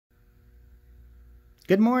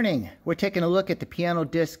Good morning. We're taking a look at the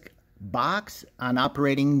Pianodisc box on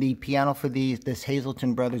operating the piano for this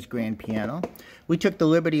Hazelton Brothers grand piano. We took the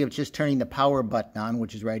liberty of just turning the power button on,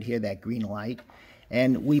 which is right here, that green light,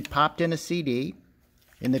 and we popped in a CD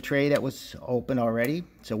in the tray that was open already,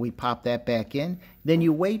 so we popped that back in. Then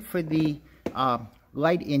you wait for the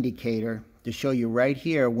light indicator to show you right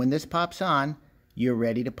here, when this pops on, you're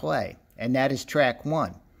ready to play, and that is track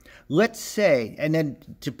 1. Let's say, and then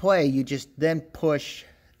to play, you just then push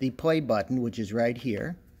the play button, which is right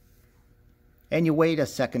here, and you wait a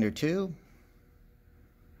second or two,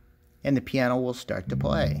 and the piano will start to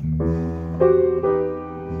play.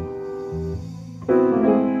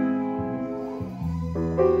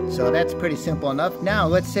 So that's pretty simple enough. Now,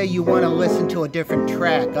 let's say you want to listen to a different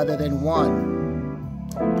track other than one.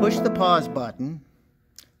 Push the pause button,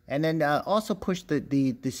 and then also push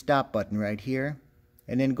the stop button right here.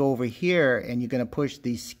 And then go over here, and you're going to push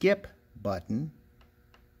the skip button.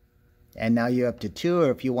 And now you're up to 2,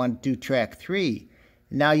 or if you want to do track 3,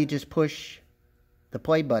 now you just push the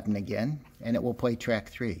play button again, and it will play track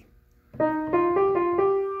 3.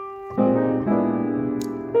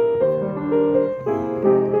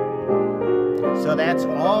 So that's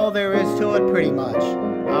all there is to it, pretty much.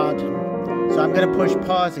 So I'm going to push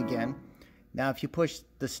pause again. Now if you push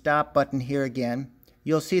the stop button here again,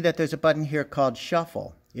 you'll see that there's a button here called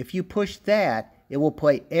Shuffle. If you push that, it will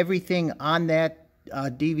play everything on that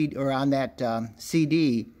DVD or on that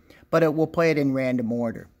CD, but it will play it in random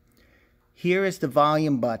order. Here is the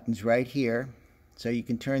volume buttons right here, so you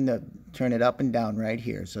can turn it up and down right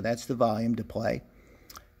here. So that's the volume to play,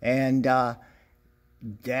 and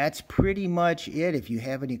that's pretty much it. If you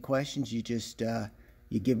have any questions, you just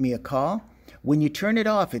you give me a call. When you turn it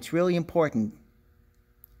off, it's really important.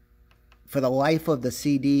 For the life of the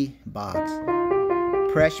CD box,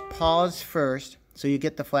 press pause first, so you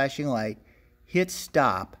get the flashing light. Hit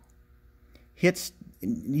stop.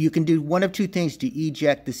 You can do one of two things to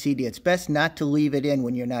eject the CD. It's best not to leave it in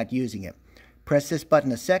when you're not using it. Press this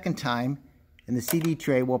button a second time, and the CD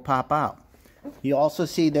tray will pop out. You also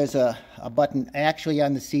see there's a button actually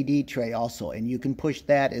on the CD tray also, and you can push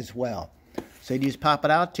that as well. So you just pop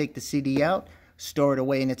it out, take the CD out, store it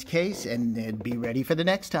away in its case, and it'd be ready for the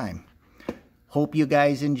next time. Hope you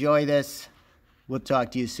guys enjoy this. We'll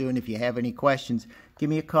talk to you soon. If you have any questions, give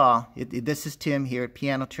me a call. This is Tim here at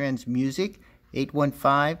Piano Trends Music,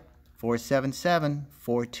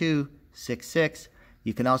 815-477-4266.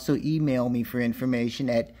 You can also email me for information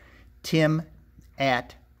at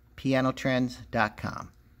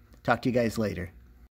tim@pianotrends.com. Talk to you guys later.